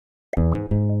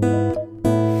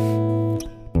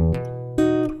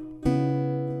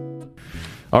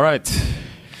All right.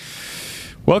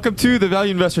 Welcome to the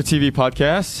Value Investor TV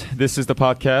podcast. This is the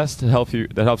podcast that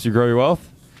helps you grow your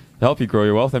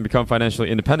wealth, and become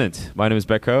financially independent. My name is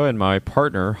Becco, and my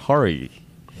partner Hari.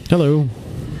 Hello.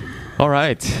 All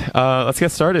right. Let's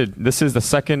get started. This is the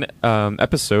second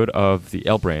episode of the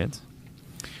L brand.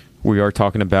 We are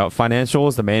talking about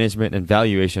financials, the management, and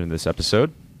valuation in this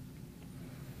episode.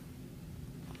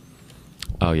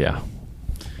 Oh yeah.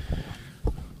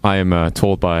 I am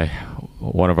told by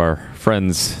one of our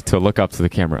friends to look up to the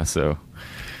camera, so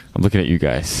I'm looking at you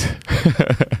guys.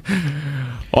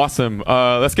 Awesome.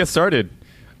 Let's get started.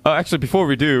 Actually, before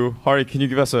we do, Hari, can you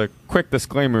give us a quick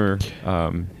disclaimer?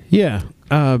 So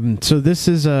this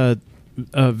is a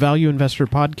value investor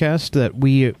podcast that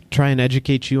we try and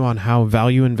educate you on how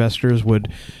value investors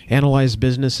would analyze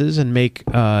businesses and make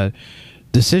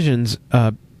decisions,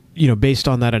 based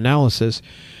on that analysis.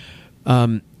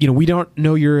 We don't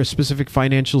know your specific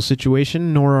financial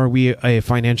situation, nor are we a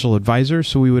financial advisor.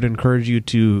 So we would encourage you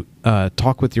to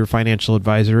talk with your financial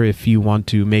advisor if you want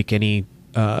to make any,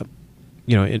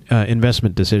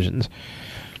 investment decisions.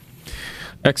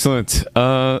 Excellent.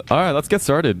 All right, let's get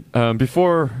started.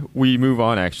 Before we move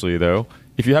on, actually, though,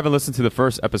 if you haven't listened to the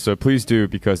first episode, please do,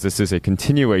 because this is a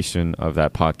continuation of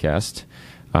that podcast.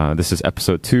 This is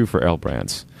episode 2 for L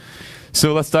Brands.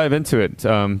 So let's dive into it.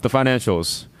 The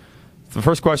financials. The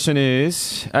first question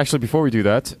is, actually, before we do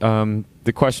that,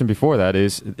 the question before that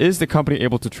is the company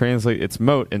able to translate its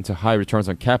moat into high returns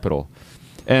on capital?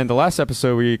 And the last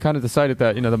episode, we kind of decided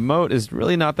that, the moat is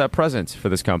really not that present for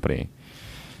this company.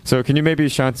 So can you maybe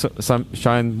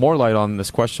shine more light on this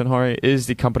question, Hari? Is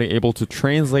the company able to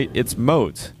translate its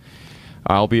moat,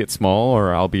 albeit small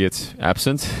or albeit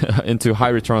absent, into high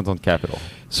returns on capital?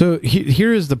 So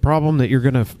here is the problem that you're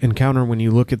going to encounter when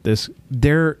you look at this.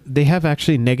 They have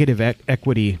actually negative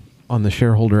equity on the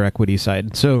shareholder equity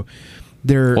side. So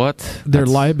their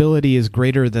liability is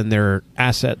greater than their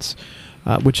assets,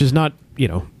 which is not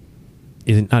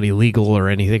isn't not illegal or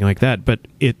anything like that, but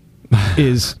it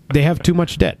is they have too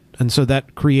much debt, and so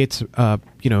that creates the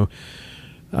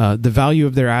value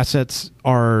of their assets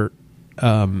are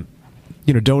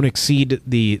don't exceed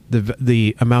the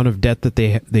amount of debt that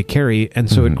they carry, and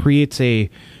so it creates a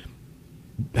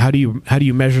how do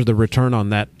you measure the return on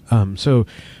that? So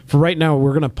for right now,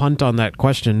 we're going to punt on that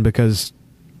question because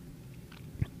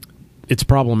it's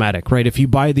problematic, right? If you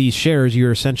buy these shares,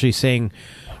 you're essentially saying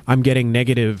I'm getting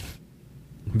negative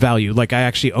value, like I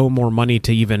actually owe more money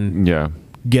to even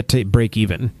get to break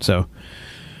even. So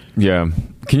can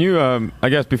you I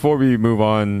guess before we move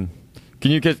on,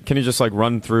 can you just like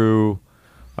run through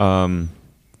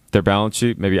their balance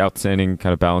sheet, maybe outstanding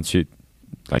kind of balance sheet,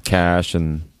 like cash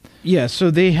and so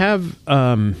they have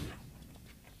on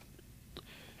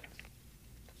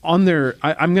their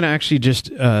I'm going to actually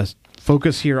just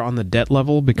focus here on the debt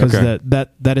level because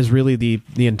that is really the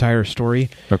entire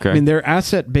story. I mean, their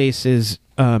asset base is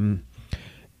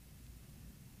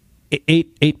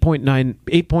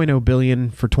 8.0 billion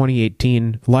for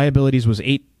 2018. Liabilities was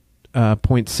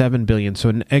 8.7 billion.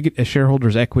 So a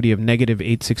shareholder's equity of negative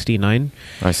 869.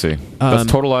 I see.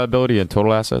 That's total liability and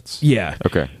total assets. Yeah.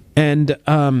 Okay. And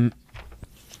on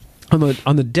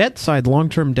the debt side,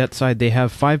 long-term debt side, they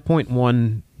have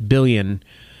 5.1 billion,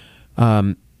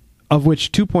 of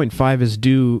which 2.5 is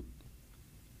due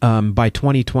by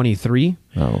 2023.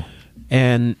 Oh.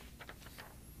 And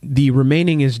the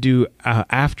remaining is due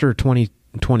after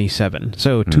 2027,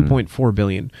 so 2.4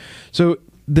 billion. So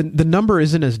the number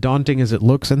isn't as daunting as it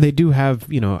looks, and they do have,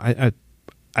 I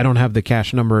don't have the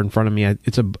cash number in front of me.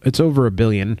 It's over $1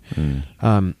 billion,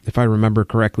 if I remember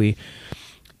correctly.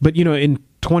 But in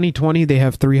 2020 they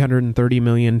have 330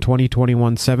 million,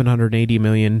 2021 780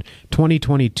 million,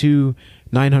 2022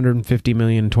 950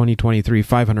 million, 2023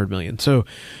 500 million. So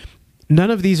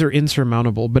none of these are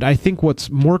insurmountable, but I think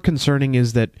what's more concerning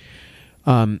is that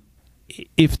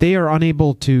if they are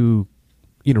unable to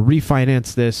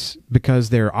refinance this because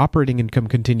their operating income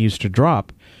continues to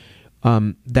drop,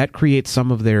 that creates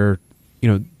some of their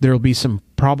there'll be some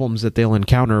problems that they'll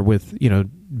encounter with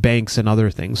banks and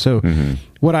other things. So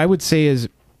what I would say is,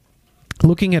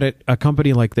 looking at a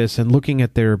company like this and looking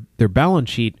at their balance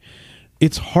sheet,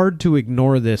 it's hard to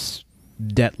ignore this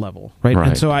debt level, right?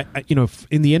 And so I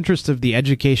in the interest of the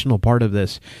educational part of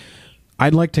this,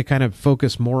 I'd like to kind of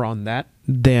focus more on that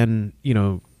than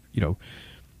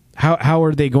how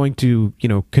are they going to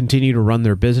continue to run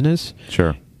their business?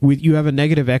 Sure. You have a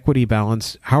negative equity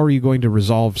balance. How are you going to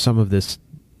resolve some of this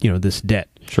this debt?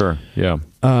 Sure. Yeah.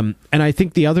 And I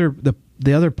think the other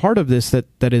part of this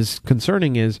that is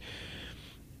concerning is,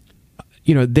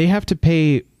 they have to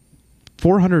pay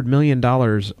 $400 million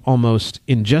almost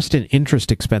in just in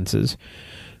interest expenses.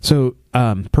 So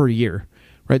per year,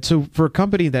 right? So for a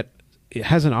company that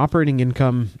has an operating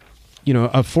income,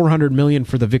 of $400 million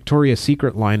for the Victoria's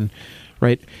Secret line,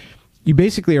 right? You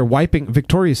basically are wiping.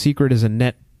 Victoria's Secret is a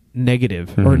net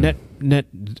negative or net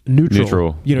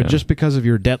neutral, just because of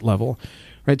your debt level,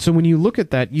 right? So when you look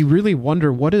at that, you really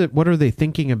wonder what are they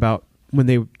thinking about when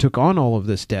they took on all of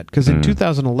this debt? Because in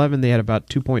 2011 they had about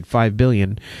 $2.5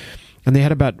 billion, and they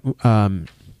had about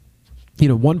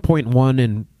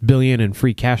 1.1 billion in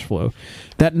free cash flow.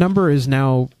 That number is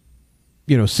now,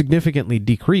 significantly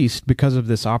decreased because of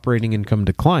this operating income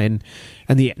decline,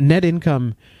 and the net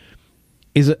income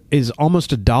is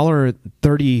almost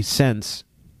 $1.30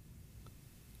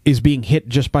 is being hit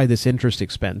just by this interest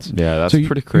expense. Yeah, that's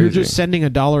pretty crazy. You're just sending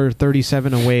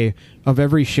 $1.37 away of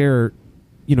every share,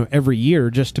 every year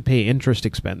just to pay interest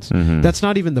expense. That's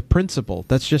not even the principal.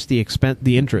 That's just the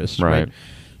interest, right?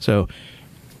 So,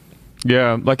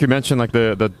 yeah, like you mentioned, like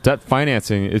the debt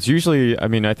financing, it's usually,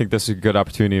 I think this is a good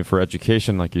opportunity for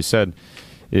education, like you said,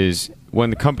 is when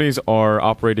the companies are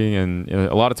operating, and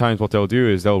a lot of times what they'll do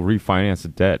is they'll refinance the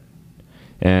debt.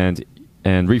 And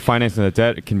refinancing the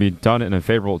debt can be done in a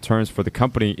favorable terms for the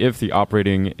company if the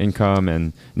operating income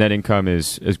and net income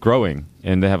is growing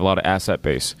and they have a lot of asset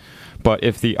base. But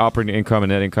if the operating income and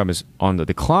net income is on the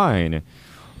decline,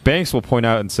 banks will point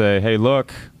out and say, hey,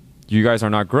 look, you guys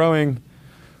are not growing,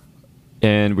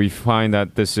 and we find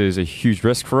that this is a huge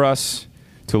risk for us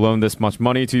to loan this much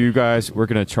money to you guys. We're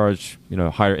going to charge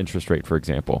higher interest rate, for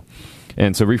example.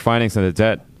 And so refinancing the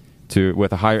debt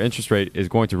with a higher interest rate is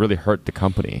going to really hurt the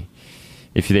company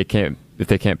if they can't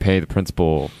pay the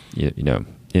principal in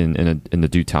the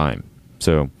due time.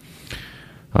 So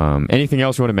anything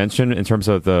else you want to mention in terms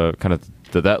of the kind of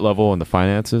the debt level and the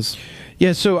finances?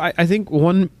 Yeah, so I think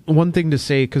one thing to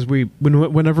say, because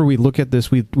whenever we look at this,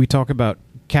 we talk about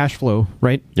cash flow,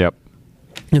 right? Yep.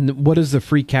 And what does the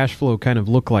free cash flow kind of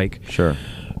look like? Sure.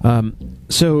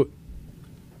 So,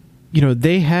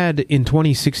 they had in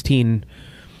 2016,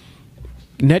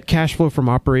 net cash flow from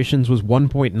operations was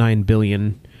 $1.9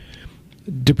 billion.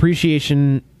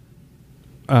 Depreciation,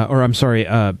 so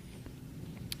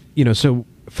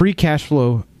free cash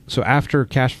flow. So after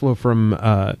cash flow from,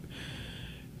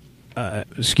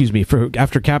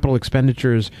 after capital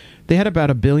expenditures, they had about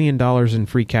 $1 billion in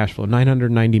free cash flow,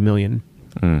 $990 million.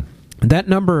 That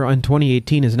number in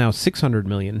 2018 is now $600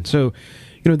 million. So,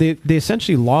 they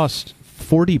essentially lost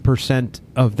 40%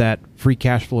 of that free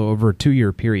cash flow over a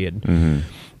 2-year period.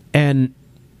 And,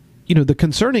 the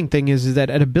concerning thing is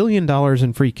that at $1 billion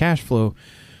in free cash flow,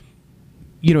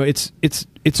 it's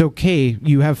okay.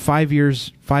 You have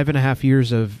 5.5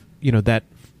 years of, that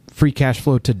free cash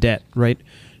flow to debt, right?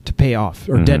 To pay off,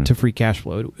 or debt to free cash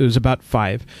flow. It was about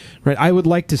 5, right? I would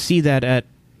like to see that at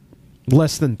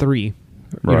less than 3,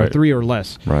 right? 3 or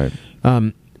less, right?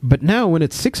 But now when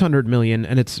it's $600 million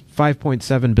and it's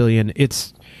 $5.7 billion,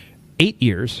 it's 8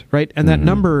 years, right? And that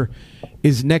number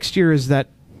is next year. Is that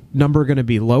number going to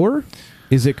be lower?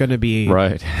 Is it going to be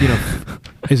right?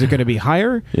 Is it going to be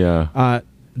higher? Yeah.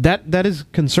 That is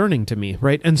concerning to me,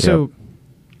 right? And so,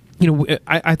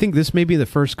 I think this may be the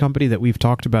first company that we've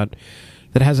talked about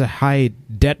that has a high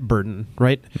debt burden,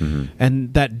 right?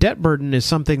 And that debt burden is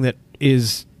something that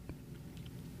is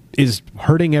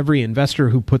hurting every investor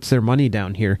who puts their money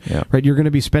down here, right? You're going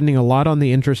to be spending a lot on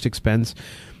the interest expense.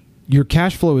 Your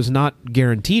cash flow is not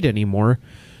guaranteed anymore.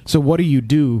 So what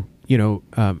do?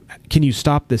 Can you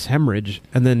stop this hemorrhage?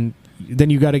 And then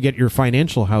you got to get your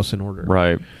financial house in order.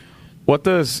 Right. What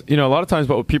does, a lot of times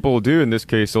what people will do in this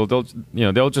case, they'll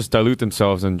just dilute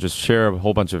themselves and just share a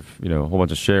whole bunch of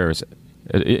shares,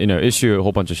 issue a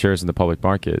whole bunch of shares in the public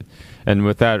market. And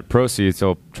with that proceeds,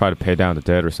 they'll try to pay down the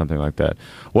debt or something like that.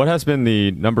 What has been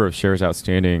the number of shares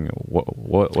outstanding?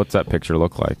 What's that picture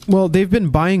look like? Well, they've been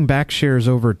buying back shares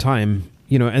over time,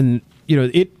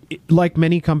 it like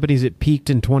many companies, it peaked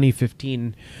in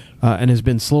 2015 and has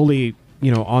been slowly,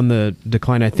 on the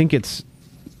decline. I think it's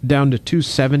down to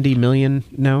 270 million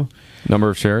now.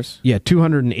 Number of shares? Yeah,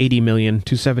 280 million,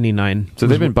 279. So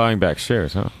they've been buying back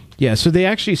shares, huh? Yeah, so they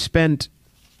actually spent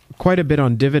quite a bit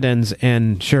on dividends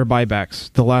and share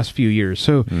buybacks the last few years.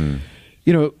 So,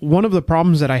 one of the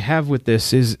problems that I have with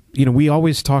this is, we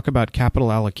always talk about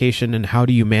capital allocation and how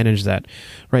do you manage that,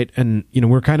 right? And,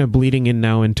 we're kind of bleeding in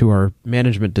now into our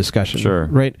management discussion, sure,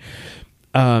 right?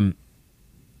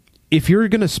 If you're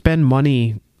going to spend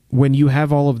money when you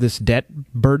have all of this debt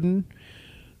burden,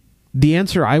 the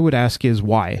answer I would ask is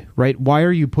why, right? Why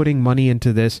are you putting money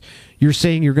into this? You're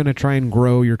saying you're going to try and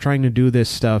grow. You're trying to do this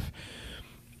stuff.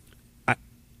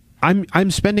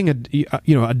 I'm spending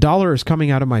a dollar is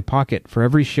coming out of my pocket for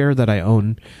every share that I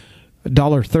own,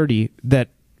 $1.30 that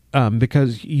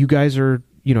because you guys are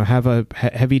have a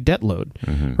heavy debt load,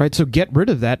 right? So get rid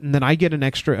of that, and then I get an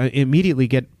extra immediately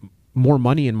get more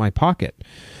money in my pocket.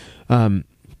 That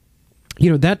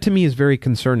to me is very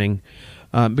concerning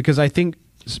because I think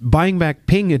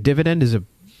paying a dividend is a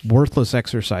worthless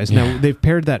exercise. Now they've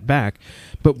pared that back,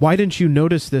 but why didn't you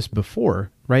notice this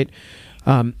before, right?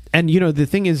 And the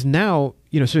thing is now,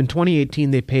 so in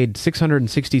 2018 they paid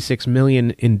 $666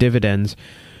 million in dividends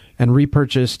and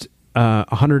repurchased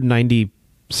 $196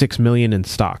 million in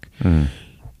stock.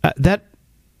 That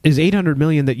is $800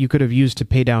 million that you could have used to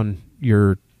pay down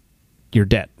your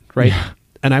debt, right? Yeah.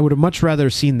 And I would have much rather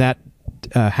seen that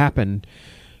happen,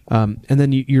 and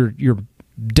then your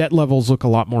debt levels look a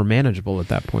lot more manageable at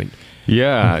that point.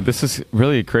 Yeah, this is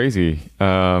really crazy.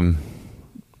 Debt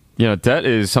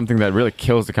is something that really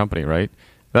kills the company, right?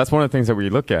 That's one of the things that we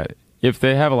look at. If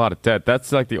they have a lot of debt,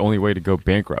 that's like the only way to go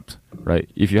bankrupt, right?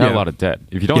 If you have a lot of debt.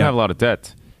 If you don't have a lot of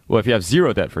debt, well, if you have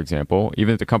zero debt, for example,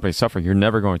 even if the company's suffering, you're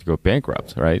never going to go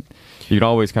bankrupt, right? You can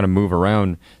always kind of move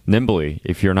around nimbly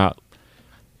if you're not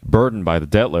burdened by the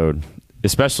debt load,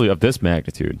 especially of this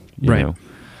magnitude, you know?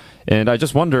 And I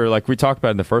just wonder, like we talked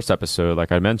about in the first episode,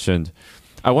 like I mentioned,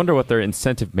 I wonder what their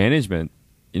incentive management,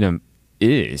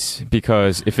 is,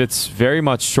 because if it's very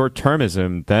much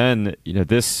short-termism, then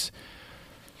this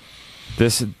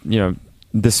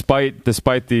despite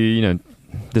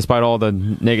all the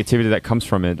negativity that comes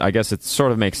from it, I guess it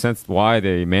sort of makes sense why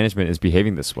the management is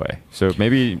behaving this way. So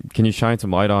maybe can you shine some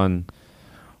light on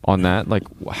that? Like,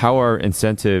 how our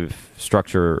incentive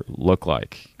structure look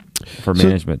like for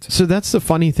management? So that's the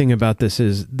funny thing about this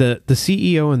is the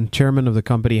CEO and chairman of the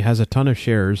company has a ton of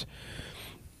shares,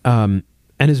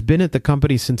 and has been at the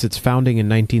company since its founding in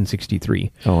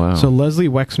 1963. Oh wow! So Leslie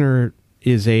Wexner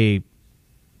is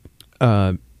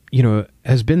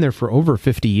has been there for over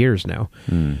 50 years now.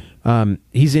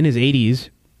 He's in his 80s,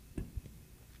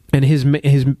 and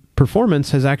his performance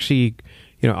has actually,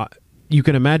 you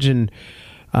can imagine,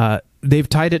 they've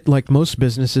tied it, like most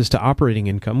businesses, to operating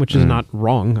income, which is not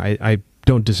wrong. I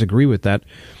don't disagree with that.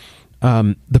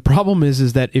 The problem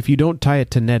is that if you don't tie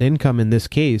it to net income in this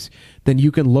case, then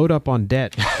you can load up on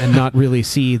debt and not really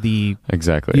see the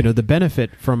the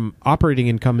benefit from operating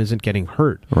income isn't getting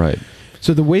hurt. Right.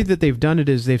 So the way that they've done it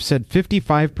is they've said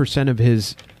 55% of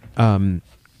his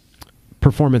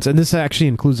performance, and this actually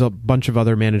includes a bunch of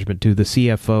other management too, the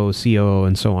CFO, COO,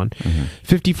 and so on.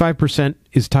 55%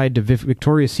 is tied to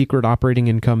Victoria's Secret operating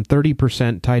income,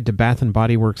 30% tied to Bath and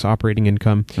Body Works operating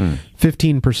income,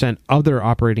 15% other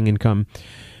operating income,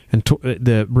 and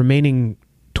the remaining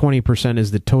 20% is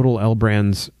the total L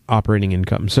Brands operating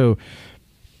income. So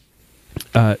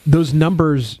those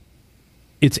numbers,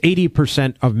 it's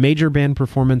 80% of major band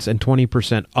performance and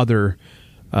 20% other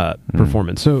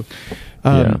performance. So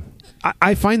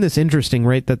I find this interesting,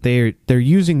 right? That they're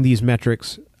using these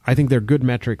metrics. I think they're good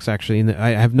metrics, actually, and I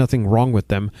have nothing wrong with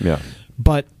them. Yeah.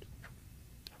 But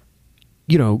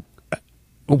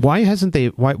why hasn't they?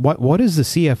 What is the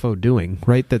CFO doing?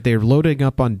 Right, that they're loading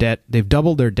up on debt. They've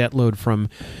doubled their debt load from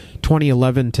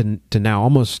 2011 to now,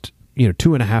 almost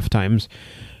 2.5 times.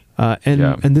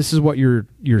 And this is what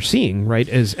you're seeing, right?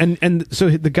 And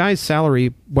so the guy's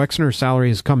salary, Wexner's salary,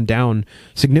 has come down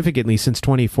significantly since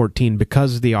 2014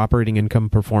 because the operating income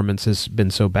performance has been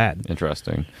so bad.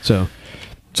 Interesting. So,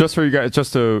 just so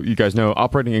you guys know,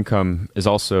 operating income is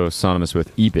also synonymous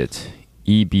with EBIT,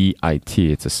 EBIT.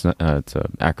 It's an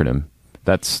acronym.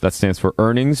 That stands for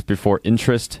earnings before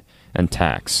interest and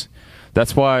tax.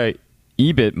 That's why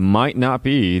EBIT might not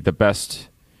be the best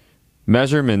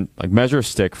measure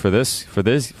stick for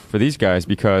these guys,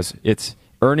 because it's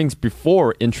earnings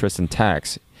before interest and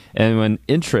tax, and when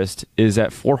interest is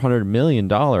at $400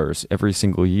 million every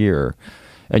single year,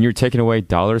 and you're taking away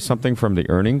something from the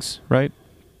earnings, right,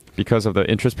 because of the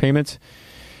interest payments,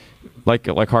 like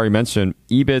Hari mentioned,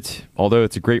 EBIT, although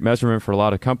it's a great measurement for a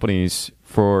lot of companies,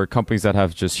 for companies that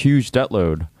have just huge debt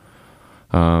load,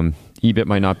 EBIT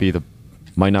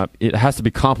might not. It has to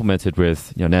be complemented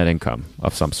with net income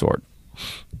of some sort.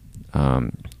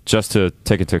 Just to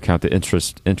take into account the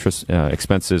interest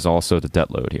expenses, also the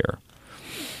debt load here.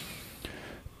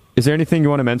 Is there anything you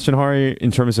want to mention, Hari,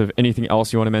 in terms of anything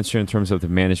else you want to mention in terms of the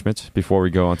management before we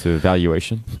go on to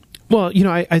valuation? Well,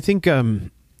 I think,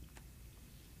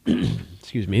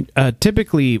 excuse me,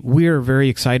 typically we are very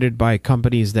excited by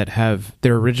companies that have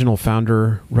their original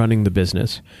founder running the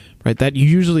business, right? That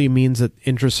usually means that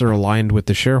interests are aligned with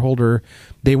the shareholder.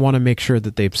 They want to make sure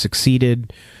that they've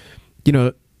succeeded.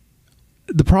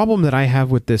 The problem that I have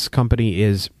with this company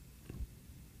is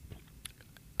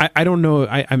I don't know.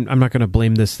 I'm not going to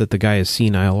blame this that the guy is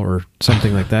senile or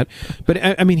something like that. But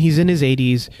I mean, he's in his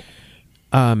 80s,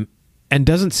 and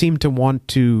doesn't seem to want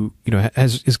to.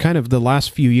 Is kind of the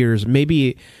last few years.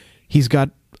 Maybe he's got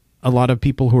a lot of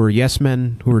people who are yes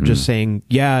men who are just saying,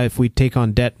 yeah, if we take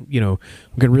on debt, we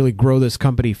can really grow this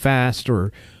company fast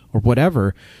or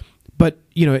whatever. But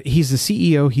he's the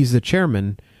CEO. He's the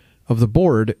chairman of the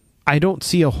board. I don't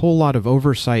see a whole lot of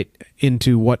oversight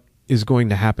into what is going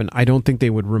to happen. I don't think they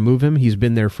would remove him. He's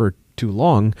been there for too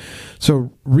long.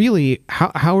 So really,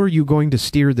 how are you going to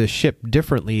steer this ship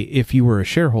differently if you were a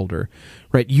shareholder,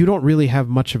 right? You don't really have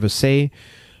much of a say.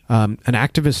 An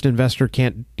activist investor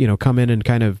can't, come in and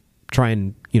kind of try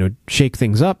and, shake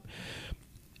things up.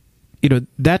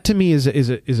 That to me is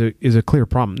a clear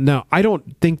problem. Now, I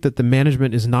don't think that the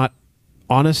management is not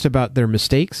honest about their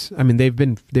mistakes. I mean,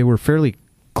 they were fairly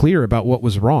clear about what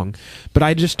was wrong, but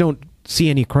I just don't see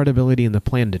any credibility in the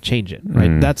plan to change it,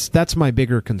 right? That's my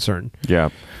bigger concern. Yeah.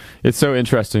 It's so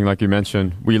interesting. Like you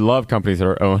mentioned, we love companies that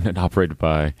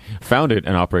are founded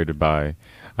and operated by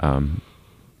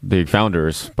the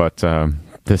founders, but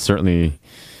this certainly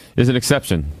is an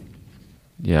exception,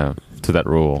 to that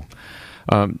rule.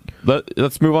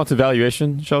 Let's move on to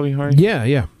valuation, shall we, Hari?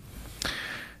 Yeah.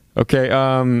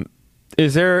 Okay.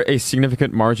 Is there a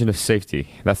significant margin of safety?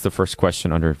 That's the first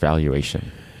question under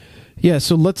valuation. Yeah,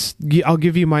 so I'll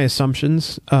give you my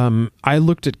assumptions. I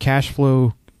looked at cash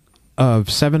flow of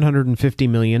 $750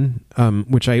 million,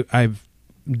 which I've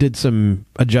did some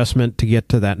adjustment to get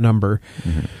to that number.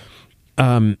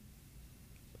 And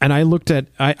I looked at,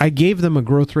 I gave them a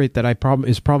growth rate that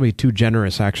is probably too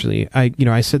generous, actually.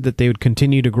 I said that they would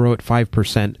continue to grow at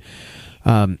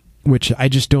 5%, which I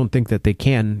just don't think that they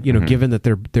can, given that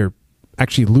they're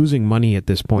actually losing money at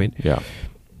this point. Yeah.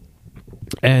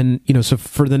 And, so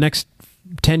for the next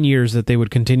 10 years that they would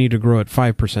continue to grow at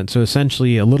 5%. So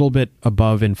essentially a little bit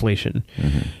above inflation.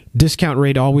 Discount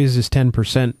rate always is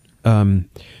 10%.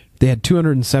 They had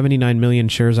 279 million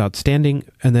shares outstanding,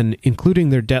 and then including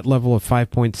their debt level of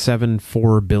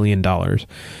 $5.74 billion.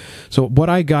 So what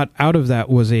I got out of that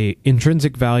was a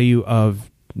intrinsic value of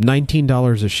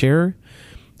 $19 a share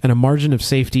and a margin of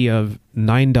safety of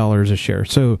 $9 a share.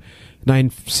 So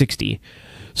 $9.60.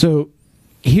 So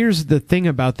here's the thing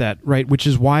about that, right? Which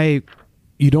is why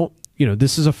you don't,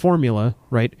 this is a formula,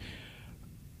 right?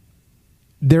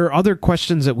 There are other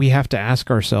questions that we have to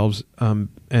ask ourselves.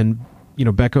 And,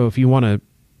 Becco, if you want to,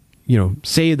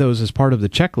 say those as part of the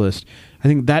checklist, I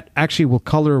think that actually will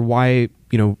color why,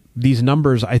 these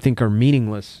numbers I think are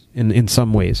meaningless in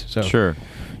some ways. So Sure.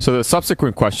 So the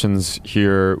subsequent questions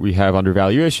here we have under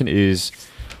valuation is,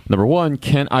 number one,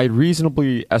 can I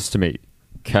reasonably estimate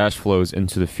cash flows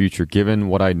into the future given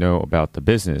what I know about the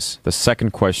business? The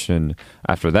second question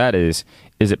after that is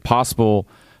it possible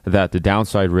that the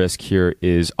downside risk here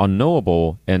is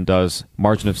unknowable, and does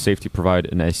margin of safety provide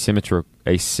an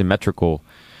asymmetrical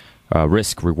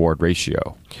risk-reward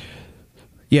ratio?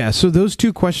 Yeah, so those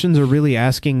two questions are really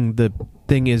asking the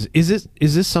thing is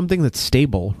this something that's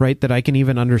stable, right, that I can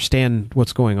even understand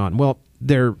what's going on? Well,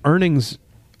 their earnings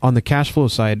on the cash flow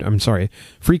side,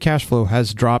 free cash flow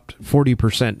has dropped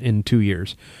 40% in 2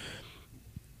 years.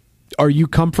 Are you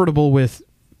comfortable with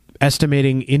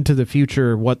estimating into the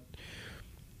future what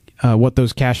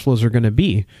those cash flows are going to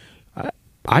be?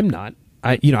 I'm not.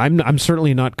 I'm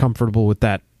certainly not comfortable with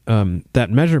that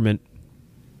measurement.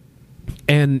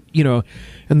 And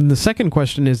and the second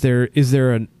question is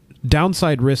there a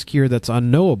downside risk here that's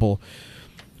unknowable?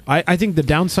 I think the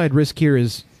downside risk here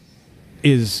is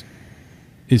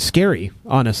scary,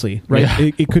 honestly, right?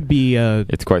 Yeah. It could be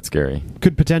it's quite scary.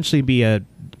 Could potentially be a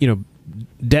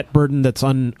debt burden that's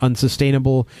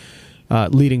unsustainable,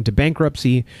 leading to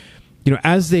bankruptcy.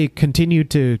 As they continue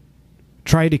to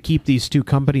try to keep these two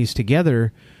companies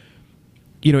together,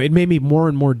 it may be more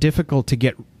and more difficult to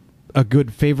get a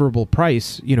good favorable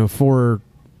price, for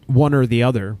one or the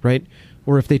other, right?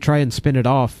 Or if they try and spin it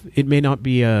off, it may not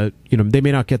be they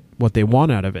may not get what they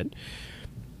want out of it.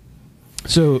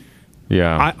 So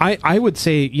yeah, I would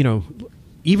say,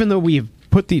 even though we've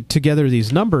put together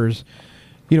these numbers,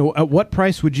 at what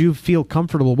price would you feel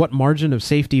comfortable? What margin of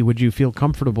safety would you feel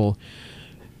comfortable,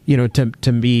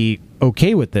 to be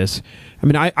okay with this? I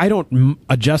mean, I don't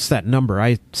adjust that number.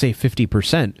 I say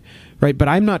 50%, right? But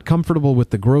I'm not comfortable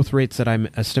with the growth rates that I'm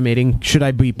estimating. Should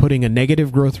I be putting a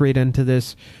negative growth rate into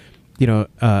this,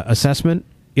 assessment?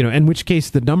 In which case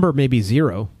the number may be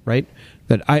zero, right?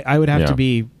 That I would have to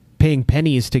be paying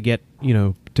pennies to get,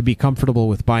 to be comfortable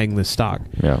with buying this stock.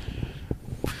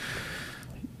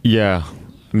 Yeah.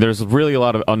 There's really a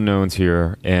lot of unknowns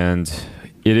here, and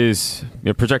it is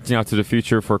projecting out to the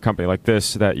future for a company like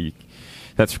this that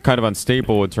that's kind of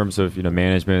unstable in terms of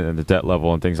management and the debt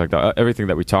level and things like that. Everything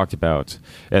that we talked about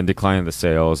and decline in the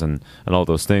sales and all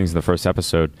those things in the first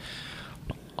episode.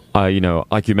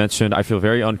 Like you mentioned, I feel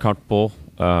very uncomfortable,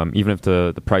 even if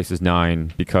the price is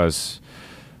 9, because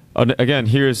again,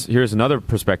 here's another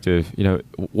perspective.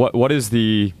 What is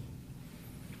the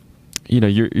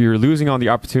you're losing on the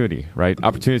opportunity, right?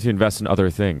 Opportunity to invest in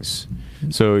other things.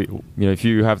 So, if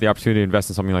you have the opportunity to invest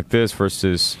in something like this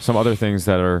versus some other things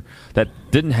that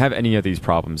didn't have any of these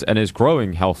problems and is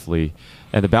growing healthily,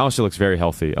 and the balance sheet looks very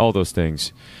healthy, all those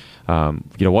things,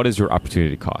 what is your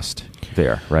opportunity cost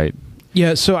there, right?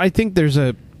 Yeah. So I think there's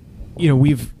one of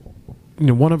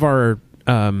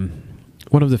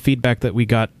the feedback that we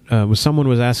got was someone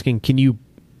was asking, can you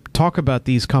talk about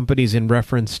these companies in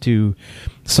reference to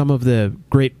some of the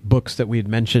great books that we had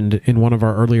mentioned in one of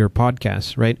our earlier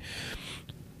podcasts, right?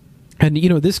 And,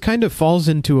 this kind of falls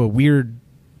into a weird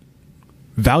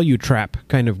value trap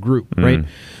kind of group, right?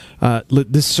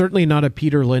 This is certainly not a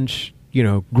Peter Lynch,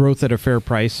 growth at a fair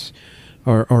price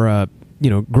or a,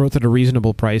 growth at a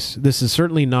reasonable price. This is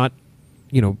certainly not,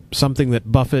 something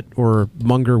that Buffett or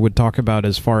Munger would talk about,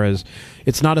 as far as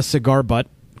it's not a cigar butt,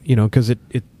 because it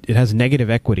has negative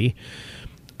equity.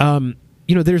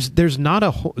 There's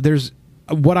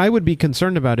what I would be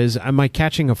concerned about is, am I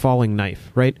catching a falling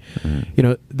knife, right?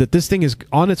 That this thing is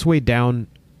on its way down.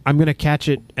 I'm going to catch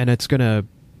it, and I'm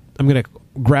going to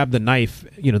grab the knife,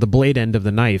 the blade end of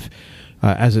the knife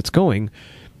as it's going.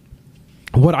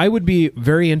 What I would be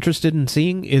very interested in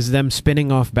seeing is them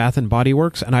spinning off Bath and Body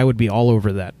Works, and I would be all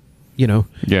over that. Yeah,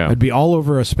 I'd be all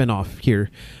over a spinoff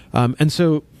here. And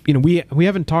so, we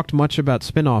haven't talked much about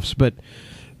spinoffs, but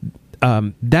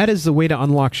that is the way to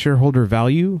unlock shareholder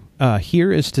value.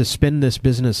 Here is to spin this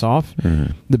business off,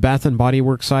 the Bath and Body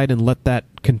Works side, and let that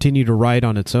continue to ride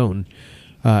on its own,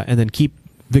 and then keep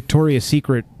Victoria's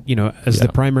Secret, as the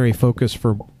primary focus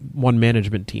for one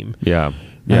management team. Yeah.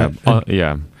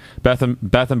 Bath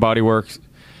and Body Works,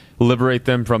 liberate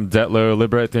them from debt load,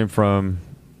 liberate them from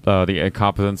the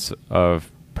incompetence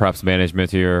of perhaps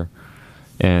management here,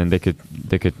 and they could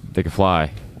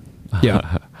fly.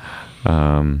 Yeah.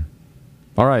 All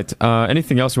right.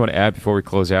 Anything else you want to add before we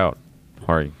close out,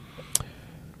 Hari?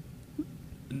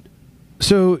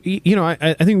 So,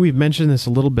 I think we've mentioned this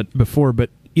a little bit before, but,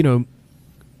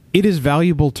 it is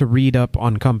valuable to read up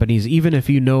on companies, even if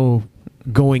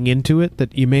going into it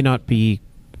that you may not be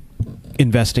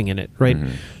investing in it, right?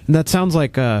 And that sounds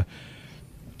like a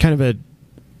kind of a,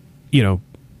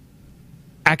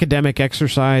 academic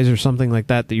exercise or something like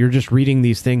that you're just reading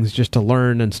these things just to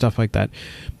learn and stuff like that.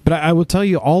 But I will tell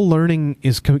you, all learning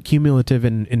is cumulative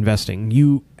in investing.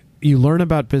 You learn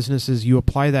about businesses, you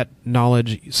apply that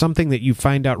knowledge. Something that you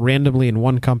find out randomly in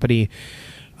one company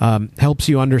helps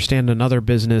you understand another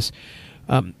business.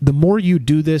 The more you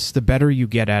do this, the better you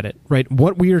get at it, right?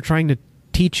 What we are trying to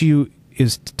teach you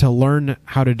is to learn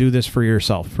how to do this for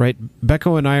yourself, right?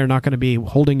 Becco and I are not going to be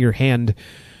holding your hand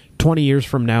 20 years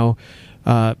from now,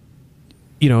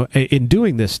 in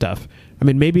doing this stuff. I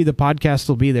mean, maybe the podcast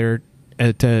will be there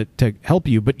to help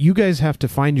you, but you guys have to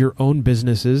find your own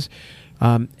businesses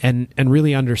and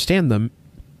really understand them.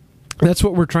 That's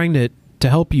what we're trying to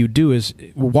help you do, is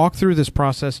walk through this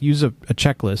process, use a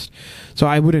checklist. So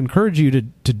I would encourage you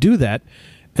to do that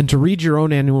and to read your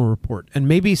own annual report, and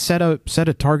maybe set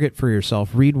a target for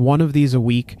yourself. Read one of these a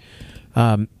week,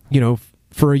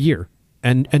 for a year,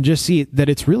 and just see that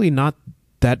it's really not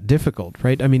that difficult,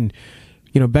 right? I mean,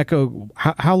 Becco,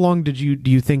 how long do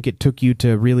you think it took you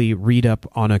to really read up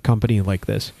on a company like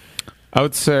this? I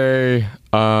would say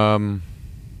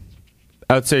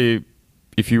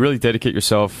if you really dedicate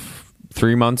yourself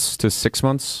 3 months to 6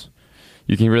 months,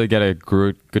 you can really get a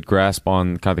good grasp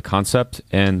on kind of the concept.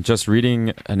 And just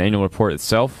reading an annual report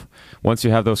itself, once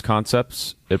you have those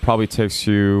concepts, it probably takes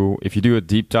you, if you do a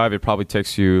deep dive, it probably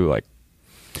takes you like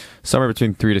somewhere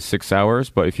between 3 to 6 hours.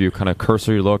 But if you kind of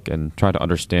cursory look and try to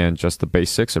understand just the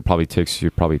basics, it probably takes you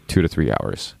 2 to 3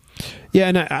 hours. Yeah,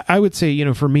 and I would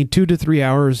say, for me, 2 to 3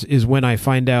 hours is when I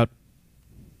find out,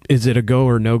 is it a go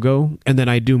or no go? And then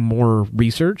I do more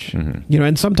research,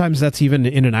 and sometimes that's even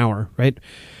in an hour, right?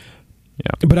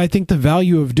 Yeah. But I think the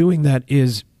value of doing that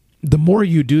is, the more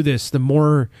you do this, the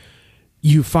more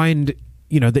you find,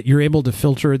 that you're able to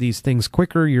filter these things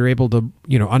quicker. You're able to,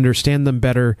 understand them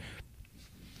better.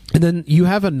 And then you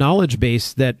have a knowledge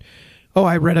base that,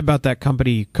 I read about that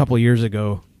company a couple of years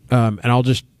ago. And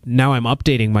now I'm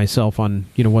updating myself on,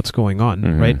 what's going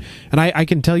on, right? And I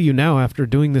can tell you now, after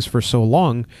doing this for so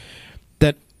long,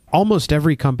 that almost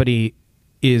every company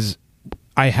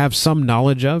I have some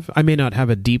knowledge of. I may not have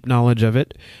a deep knowledge of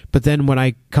it, but then when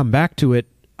I come back to it,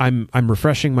 I'm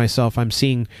refreshing myself. I'm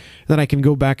seeing that I can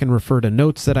go back and refer to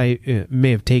notes that I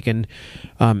may have taken,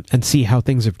 and see how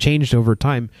things have changed over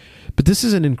time. But this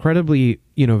is an incredibly,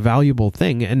 valuable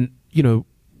thing. And,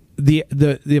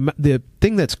 the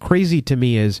thing that's crazy to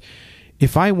me is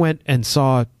if I went and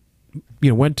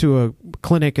went to a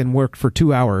clinic and worked for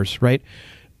 2 hours, right?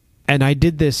 And I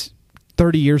did this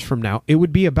 30 years from now, it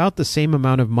would be about the same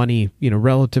amount of money,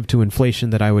 relative to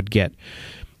inflation that I would get.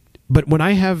 But when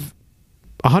I have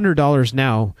 $100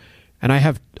 now and I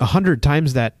have 100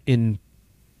 times that in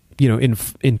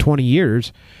 20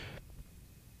 years,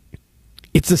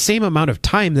 it's the same amount of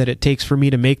time that it takes for me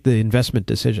to make the investment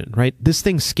decision, right? This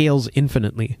thing scales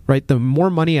infinitely, right? The more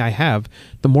money I have,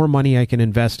 the more money I can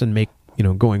invest and make,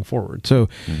 going forward. So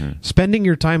spending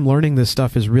your time learning this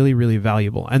stuff is really, really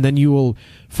valuable. And then you will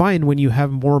find when you have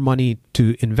more money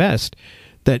to invest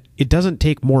that it doesn't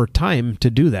take more time to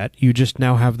do that. You just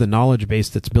now have the knowledge base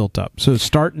that's built up. So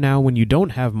start now when you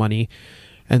don't have money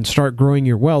and start growing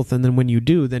your wealth. And then when you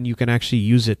do, then you can actually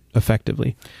use it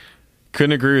effectively.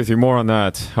 Couldn't agree with you more on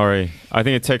that, Hari. I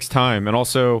think it takes time. And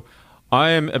also, I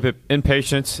am a bit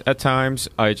impatient at times.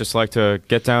 I just like to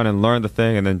get down and learn the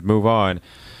thing and then move on.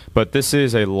 But this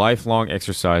is a lifelong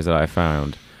exercise that I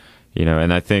found,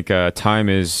 and I think time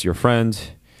is your friend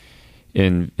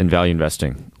in value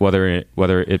investing, whether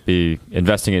it be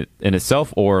investing it in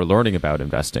itself or learning about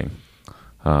investing.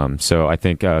 So I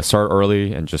think start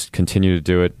early and just continue to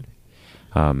do it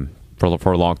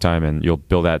for a long time, and you'll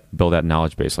build that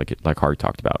knowledge base like Hari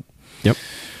talked about. Yep.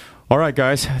 All right,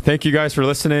 guys. Thank you guys for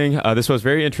listening. This was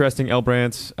very interesting, L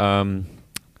Brands.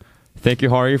 Thank you,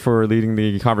 Hari, for leading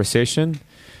the conversation.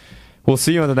 We'll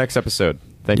see you on the next episode.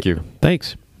 Thank you.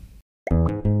 Thanks.